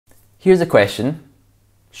Here's a question.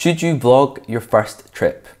 Should you vlog your first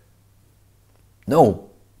trip? No.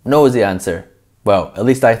 No is the answer. Well, at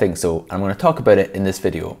least I think so. I'm going to talk about it in this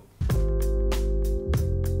video.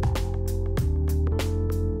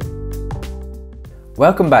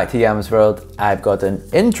 Welcome back to YAM'S World. I've got an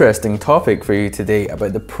interesting topic for you today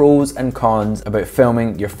about the pros and cons about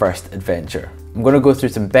filming your first adventure. I'm going to go through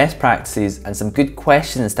some best practices and some good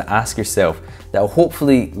questions to ask yourself that will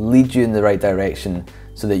hopefully lead you in the right direction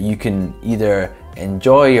so that you can either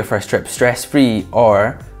enjoy your first trip stress-free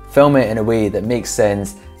or film it in a way that makes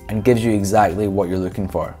sense and gives you exactly what you're looking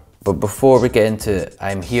for. But before we get into it,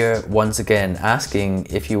 I'm here once again asking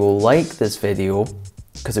if you will like this video,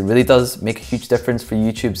 because it really does make a huge difference for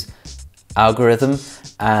YouTube's algorithm.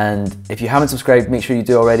 And if you haven't subscribed, make sure you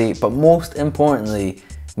do already. But most importantly,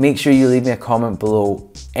 make sure you leave me a comment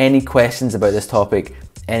below any questions about this topic,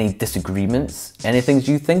 any disagreements, any things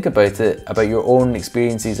you think about it, about your own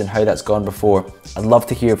experiences and how that's gone before. I'd love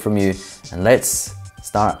to hear from you, and let's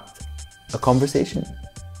start a conversation.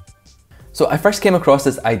 So I first came across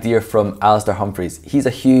this idea from Alistair Humphreys. He's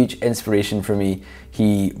a huge inspiration for me.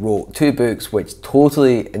 He wrote 2 books which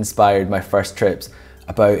totally inspired my first trips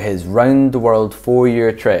about his round the world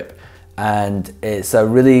 4-year trip, and it's a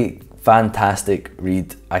really fantastic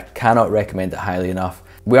read. I cannot recommend it highly enough.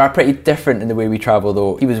 We are pretty different in the way we travel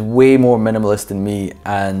though. He was way more minimalist than me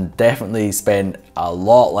and definitely spent a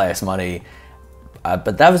lot less money.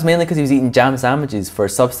 But that was mainly because he was eating jam sandwiches for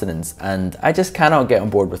sustenance, and I just cannot get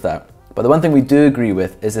on board with that. But the one thing we do agree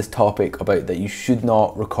with is this topic about that you should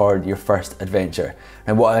not record your first adventure.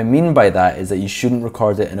 And what I mean by that is that you shouldn't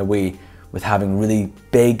record it in a way with having really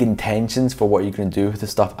big intentions for what you're going to do with the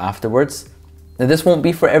stuff afterwards. Now this won't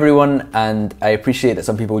be for everyone, and I appreciate that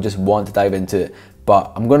some people just want to dive into it,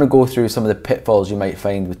 but I'm going to go through some of the pitfalls you might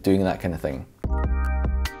find with doing that kind of thing.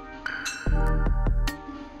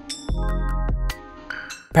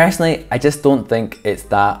 Personally, I just don't think it's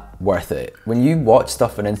that worth it. When you watch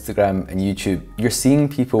stuff on Instagram and YouTube, you're seeing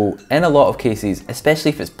people, in a lot of cases, especially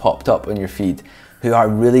if it's popped up on your feed, who are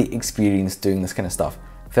really experienced doing this kind of stuff.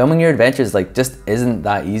 Filming your adventures just isn't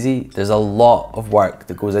that easy. There's a lot of work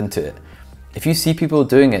that goes into it. If you see people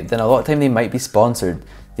doing it, then a lot of time they might be sponsored.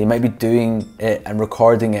 They might be doing it and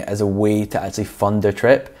recording it as a way to actually fund their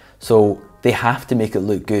trip. So they have to make it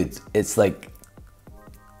look good. It's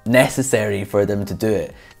necessary for them to do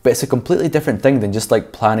it. But it's a completely different thing than just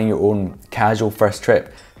planning your own casual first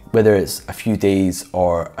trip, whether it's a few days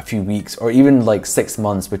or a few weeks or even 6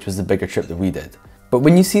 months, which was the bigger trip that we did. But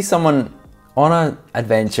when you see someone on an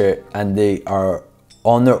adventure and they are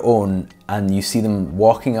on their own and you see them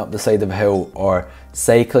walking up the side of a hill or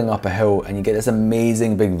cycling up a hill and you get this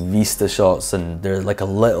amazing big vista shots and there's a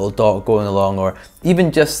little dot going along, or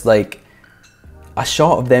even just a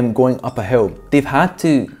shot of them going up a hill. They've had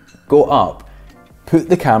to go up, put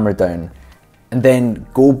the camera down, and then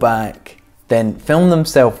go back, then film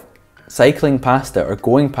themselves cycling past it or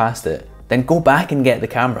going past it, then go back and get the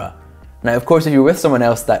camera. Now, of course, if you're with someone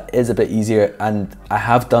else, that is a bit easier, and I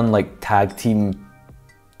have done tag team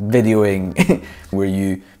videoing where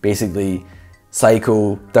you basically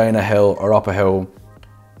cycle down a hill or up a hill,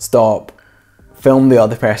 stop, film the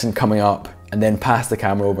other person coming up, and then pass the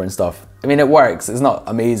camera over and stuff. I mean, it works. It's not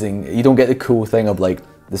amazing. You don't get the cool thing of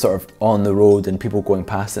the sort of on the road and people going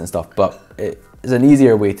past it and stuff, but it is an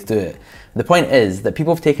easier way to do it. The point is that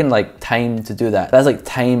people have taken time to do that. That's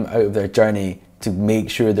time out of their journey to make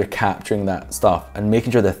sure they're capturing that stuff and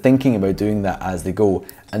making sure they're thinking about doing that as they go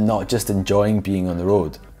and not just enjoying being on the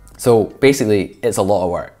road. So basically, it's a lot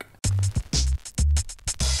of work.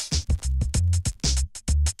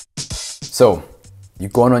 So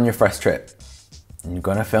you're going on your first trip and you're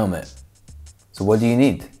gonna film it. So what do you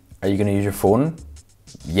need? Are you gonna use your phone?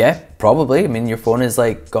 Yeah, probably. I mean, your phone is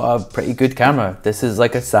got a pretty good camera. This is a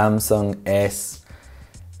Samsung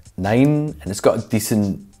S9 and it's got a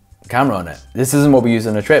decent camera on it. This isn't what we use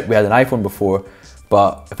on a trip. We had an iPhone before,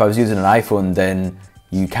 but if I was using an iPhone, then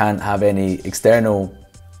you can't have any external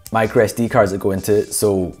micro SD cards that go into it.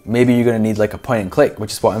 So maybe you're gonna need a point and click,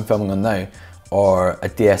 which is what I'm filming on now, or a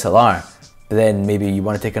DSLR. But then maybe you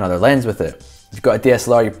wanna take another lens with it. If you've got a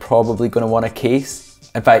DSLR, you're probably gonna want a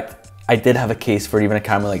case. In fact, I did have a case for even a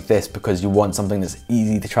camera like this because you want something that's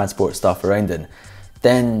easy to transport stuff around in.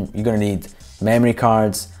 Then you're gonna need memory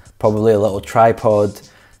cards, probably a little tripod,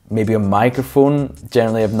 maybe a microphone.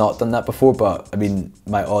 Generally, I've not done that before, but I mean,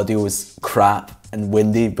 my audio is crap and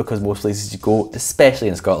windy because most places you go, especially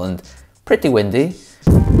in Scotland, pretty windy.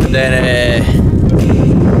 And then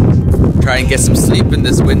try and get some sleep in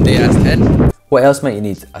this windy ass tent. What else might you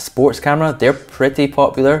need? A sports camera, they're pretty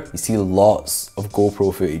popular. You see lots of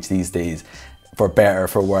GoPro footage these days. for better,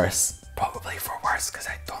 for worse. Probably for worse, because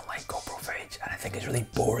I don't like GoPro footage and I think it's really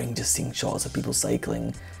boring just seeing shots of people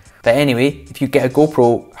cycling. But anyway, if you get a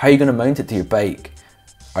GoPro, how are you going to mount it to your bike?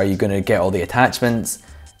 Are you going to get all the attachments?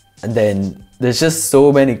 And then there's just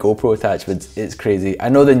so many GoPro attachments, it's crazy. I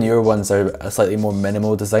know the newer ones are a slightly more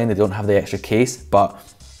minimal design, they don't have the extra case, but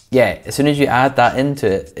yeah, as soon as you add that into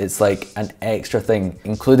it, it's like an extra thing,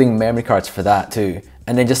 including memory cards for that too.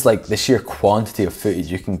 And then just like the sheer quantity of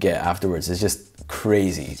footage you can get afterwards is just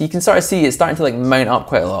crazy. So you can sort of see it's starting to like mount up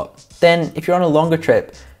quite a lot. Then if you're on a longer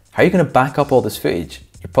trip, how are you going to back up all this footage?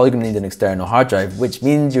 You're probably going to need an external hard drive, which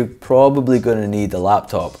means you're probably going to need a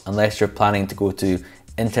laptop, unless you're planning to go to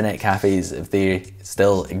internet cafes, if they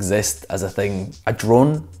still exist as a thing. A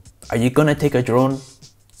drone? Are you going to take a drone?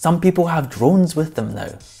 Some people have drones with them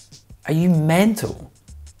now. Are you mental?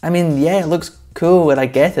 I mean, yeah, it looks cool and I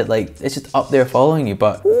get it, like it's just up there following you,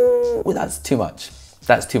 but ooh, that's too much.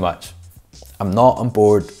 That's too much. I'm not on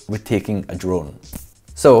board with taking a drone.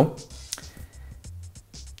 So,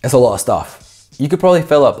 it's a lot of stuff. You could probably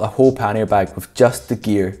fill up a whole pannier bag with just the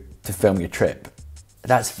gear to film your trip.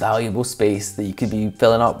 That's valuable space that you could be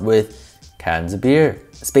filling up with cans of beer.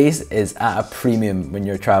 Space is at a premium when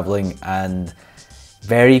you're traveling, and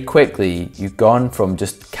very quickly you've gone from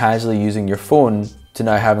just casually using your phone to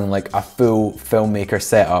now having like a full filmmaker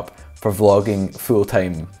setup for vlogging full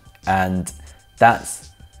time. And that's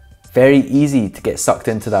very easy to get sucked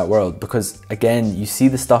into that world, because again, you see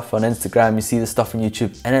the stuff on Instagram, you see the stuff on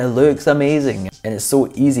YouTube, and it looks amazing. And it's so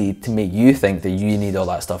easy to make you think that you need all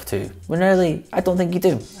that stuff too. When really, I don't think you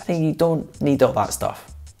do. I think you don't need all that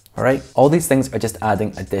stuff. All right? All these things are just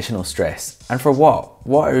adding additional stress. And for what?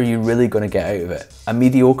 What are you really gonna get out of it? A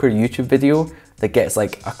mediocre YouTube video that gets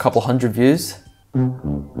like a couple hundred views?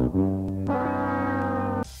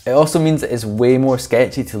 It also means that it's way more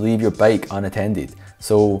sketchy to leave your bike unattended.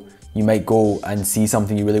 So you might go and see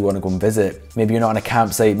something you really want to go and visit. Maybe you're not on a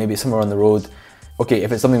campsite, maybe it's somewhere on the road. Okay,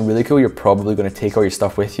 if it's something really cool, you're probably going to take all your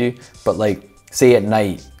stuff with you. But like, say at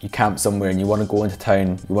night, you camp somewhere and you want to go into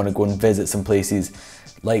town, you want to go and visit some places,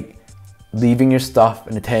 like leaving your stuff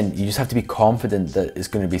in a tent, you just have to be confident that it's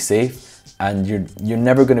going to be safe, and you're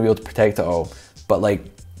never going to be able to protect it all. But like,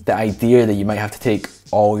 the idea that you might have to take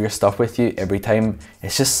all your stuff with you every time,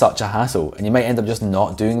 it's just such a hassle, and you might end up just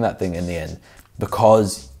not doing that thing in the end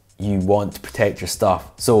because you want to protect your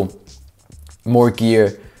stuff. So more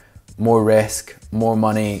gear, more risk, more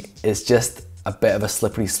money, it's just a bit of a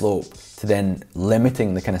slippery slope to then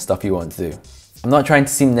limiting the kind of stuff you want to do. I'm not trying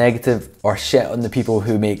to seem negative or shit on the people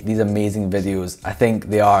who make these amazing videos. I think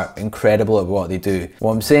they are incredible at what they do.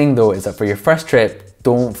 What I'm saying though is that for your first trip,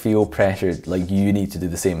 don't feel pressured like you need to do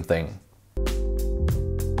the same thing.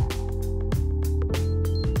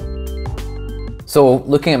 So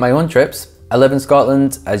looking at my own trips, I live in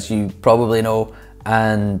Scotland, as you probably know,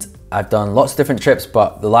 and I've done lots of different trips,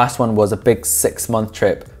 but the last one was a big 6-month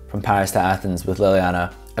trip from Paris to Athens with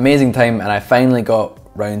Liliana. Amazing time, and I finally got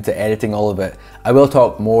round to editing all of it. I will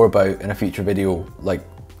talk more about in a future video, like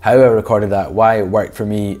how I recorded that, why it worked for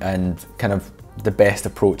me, and kind of the best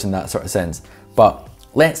approach in that sort of sense. But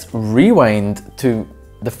let's rewind to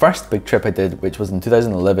the first big trip I did, which was in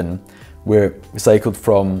 2011, where we cycled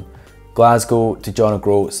from Glasgow to John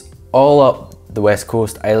O'Groats, all up the west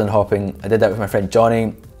coast, island hopping. I did that with my friend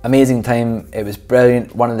Johnny. Amazing time, it was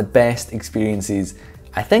brilliant, one of the best experiences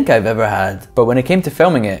I think I've ever had. But when it came to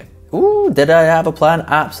filming it, ooh, did I have a plan?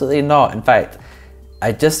 Absolutely not. In fact,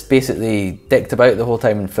 I just basically dicked about the whole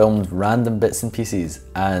time and filmed random bits and pieces,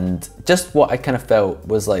 and just what I kind of felt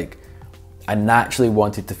was like I naturally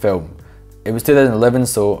wanted to film. It was 2011,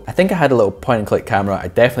 so I think I had a little point and click camera. I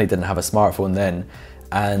definitely didn't have a smartphone then,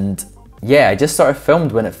 and yeah, I just sort of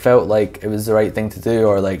filmed when it felt like it was the right thing to do,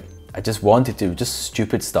 or like I just wanted to, just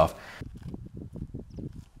stupid stuff.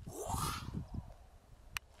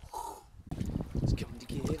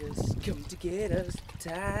 Come to get us,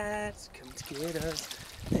 tides, come to get us.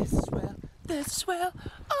 This is well,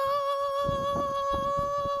 oh.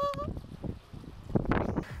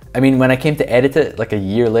 I mean, when I came to edit it like a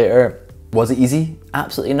year later, was it easy?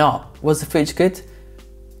 Absolutely not. Was the footage good?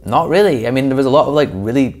 Not really. I mean, there was a lot of like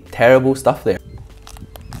really terrible stuff there.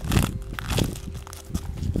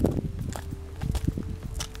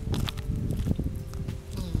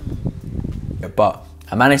 But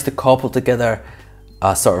I managed to cobble together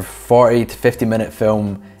a sort of 40 to 50 minute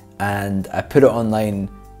film, and I put it online,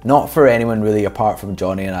 not for anyone really apart from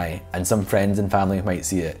Johnny and I, and some friends and family who might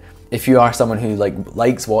see it. If you are someone who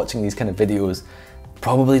likes watching these kind of videos,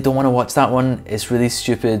 probably don't want to watch that one. It's really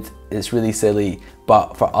stupid, it's really silly,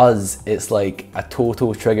 but for us, it's like a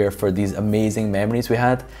total trigger for these amazing memories we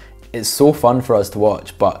had. it's so fun for us to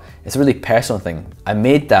watch, but it's a really personal thing. I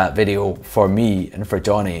made that video for me and for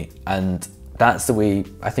Johnny, and that's the way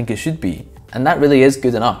I think it should be. And that really is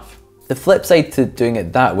good enough. The flip side to doing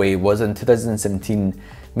it that way was in 2017,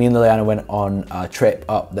 me and Liliana went on a trip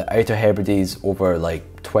up the Outer Hebrides over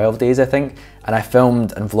like 12 days, I think, and I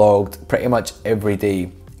filmed and vlogged pretty much every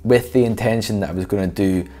day with the intention that I was going to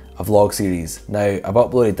do a vlog series. Now, I've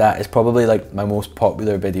uploaded that. It's probably like my most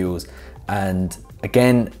popular videos, and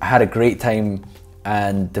again, I had a great time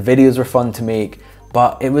and the videos were fun to make,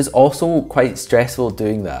 but it was also quite stressful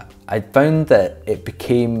doing that. I found that it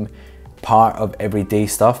became part of everyday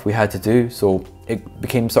stuff we had to do, so it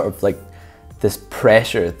became sort of like this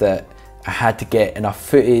pressure that I had to get enough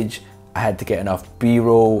footage, I had to get enough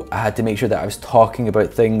B-roll, I had to make sure that I was talking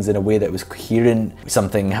about things in a way that was coherent,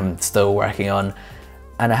 something I'm still working on,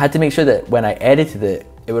 and I had to make sure that when I edited it,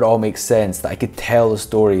 it would all make sense, that I could tell a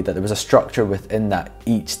story, that there was a structure within that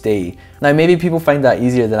each day. Now, maybe people find that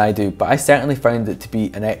easier than I do, but I certainly found it to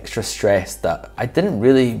be an extra stress that I didn't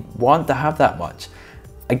really want to have that much.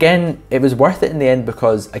 Again, it was worth it in the end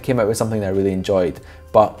because I came out with something that I really enjoyed,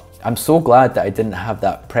 but I'm so glad that I didn't have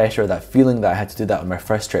that pressure, that feeling that I had to do that on my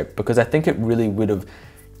first trip, because I think it really would have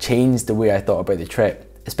changed the way I thought about the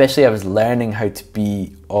trip. Especially I was learning how to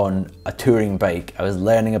be on a touring bike. I was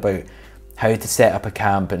learning about how to set up a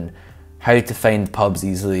camp and how to find pubs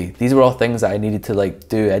easily. These were all things that I needed to like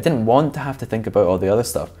do. I didn't want to have to think about all the other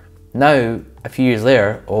stuff. Now, a few years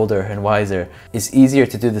later, older and wiser, it's easier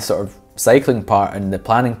to do the sort of cycling part and the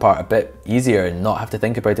planning part a bit easier and not have to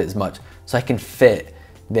think about it as much. So I can fit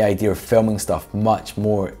the idea of filming stuff much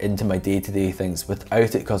more into my day-to-day things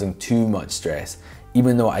without it causing too much stress,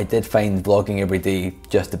 even though I did find vlogging every day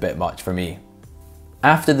just a bit much for me.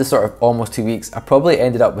 After the sort of almost 2 weeks, I probably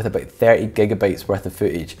ended up with about 30 gigabytes worth of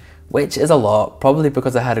footage, which is a lot, probably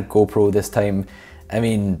because I had a GoPro this time. I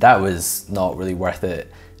mean, that was not really worth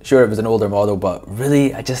it. Sure, it was an older model, but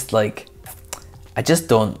really, I just don't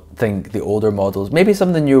think the older models, maybe some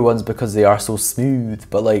of the newer ones because they are so smooth,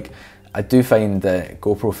 but like, I do find that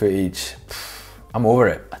GoPro footage, I'm over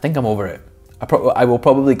it. I think I'm over it. I will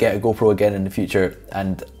probably get a GoPro again in the future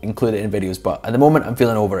and include it in videos, but at the moment I'm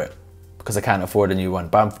feeling over it because I can't afford a new one,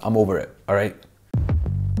 but I'm over it, all right?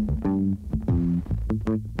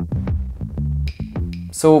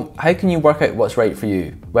 So how can you work out what's right for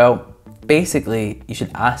you? Well, basically, you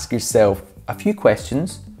should ask yourself a few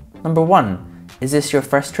questions. Number one, is this your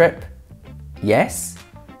first trip? Yes?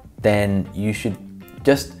 Then you should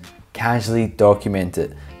just casually document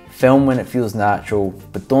it. Film when it feels natural,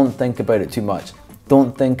 but don't think about it too much.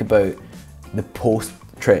 Don't think about the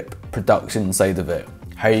post-trip production side of it.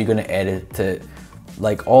 How are you going to edit it?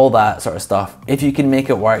 Like all that sort of stuff. If you can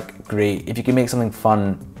make it work, great. If you can make something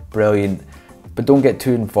fun, brilliant. But don't get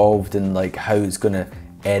too involved in like how it's going to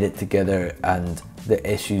edit together and the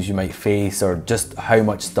issues you might face or just how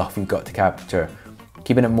much stuff you've got to capture.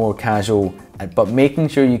 Keeping it more casual, but making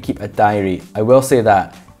sure you keep a diary. I will say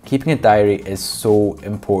that keeping a diary is so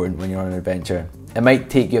important when you're on an adventure. It might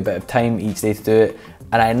take you a bit of time each day to do it,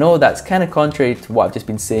 and I know that's kind of contrary to what I've just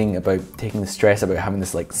been saying about taking the stress about having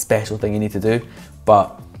this like special thing you need to do,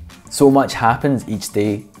 but so much happens each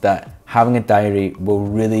day that having a diary will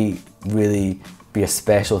really be a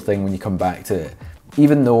special thing when you come back to it.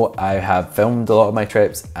 Even though I have filmed a lot of my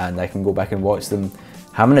trips and I can go back and watch them,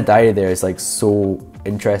 having a diary there is like so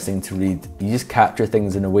interesting to read. You just capture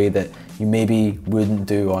things in a way that you maybe wouldn't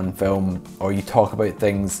do on film, or you talk about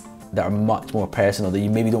things that are much more personal that you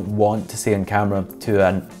maybe don't want to say on camera to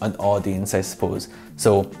an audience, I suppose.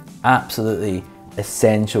 So absolutely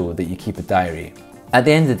essential that you keep a diary. At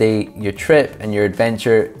the end of the day, your trip and your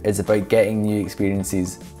adventure is about getting new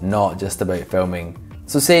experiences, not just about filming.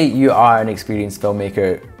 So say you are an experienced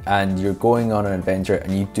filmmaker and you're going on an adventure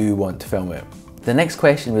and you do want to film it. The next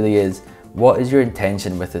question really is, what is your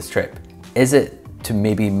intention with this trip? Is it to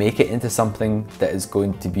maybe make it into something that is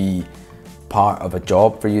going to be part of a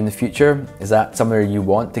job for you in the future? Is that somewhere you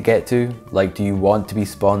want to get to? Like, do you want to be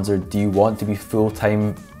sponsored? Do you want to be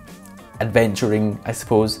full-time adventuring, I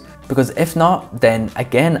suppose? Because if not, then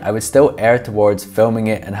again, I would still err towards filming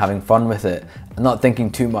it and having fun with it and not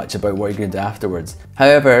thinking too much about what you're going to do afterwards.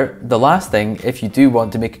 However, the last thing, if you do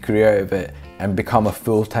want to make a career out of it and become a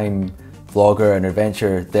full-time vlogger and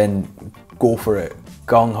adventurer, then go for it.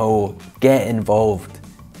 Gung-ho, get involved,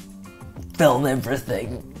 film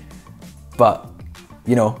everything. But,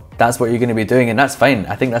 you know, that's what you're going to be doing and that's fine.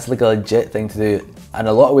 I think that's like a legit thing to do. And in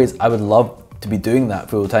a lot of ways, I would love to be doing that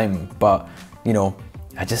full time, but, you know,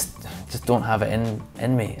 I just don't have it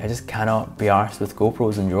in me. I just cannot be arsed with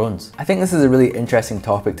GoPros and drones. I think this is a really interesting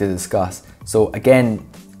topic to discuss. So again,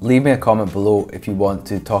 leave me a comment below if you want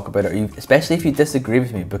to talk about it, or especially if you disagree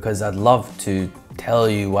with me, because I'd love to tell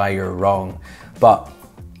you why you're wrong. But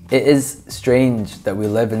it is strange that we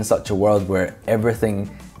live in such a world where everything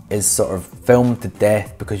is sort of filmed to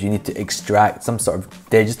death because you need to extract some sort of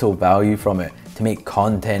digital value from it to make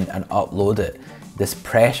content and upload it. This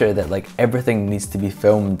pressure that like everything needs to be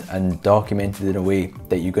filmed and documented in a way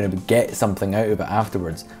that you're going to get something out of it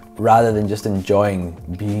afterwards, rather than just enjoying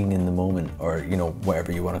being in the moment, or you know,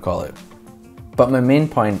 whatever you want to call it. But my main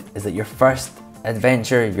point is that your first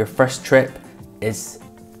adventure, your first trip is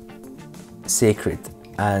sacred,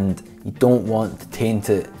 and you don't want to taint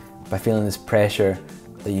it by feeling this pressure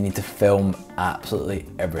that you need to film absolutely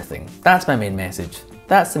everything. That's my main message.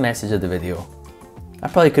 That's the message of the video. I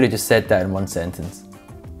probably could have just said that in one sentence.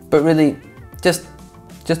 But really, just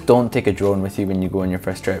don't take a drone with you when you go on your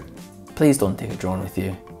first trip. Please don't take a drone with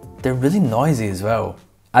you. They're really noisy as well.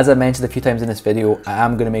 As I mentioned a few times in this video, I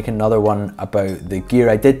am going to make another one about the gear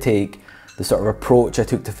I did take, the sort of approach I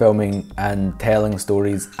took to filming and telling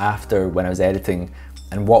stories after when I was editing,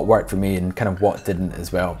 and what worked for me and kind of what didn't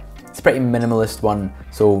as well. It's a pretty minimalist one,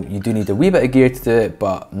 so you do need a wee bit of gear to do it,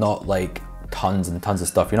 but not like tons and tons of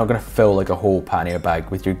stuff. You're not going to fill like a whole pannier bag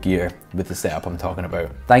with your gear with the setup I'm talking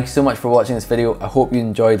about. Thank you so much for watching this video. I hope you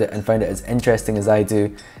enjoyed it and found it as interesting as I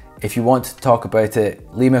do. If you want to talk about it,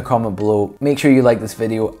 leave me a comment below. Make sure you like this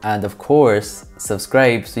video, and of course,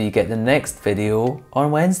 subscribe so you get the next video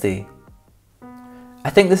on Wednesday. I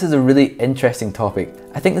think this is a really interesting topic.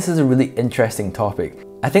 I think this is a really interesting topic.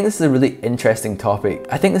 I think this is a really interesting topic.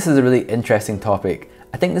 I think this is a really interesting topic.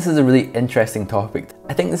 I think this is a really interesting topic.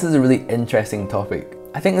 I think this is a really interesting topic.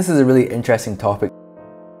 I think this is a really interesting topic.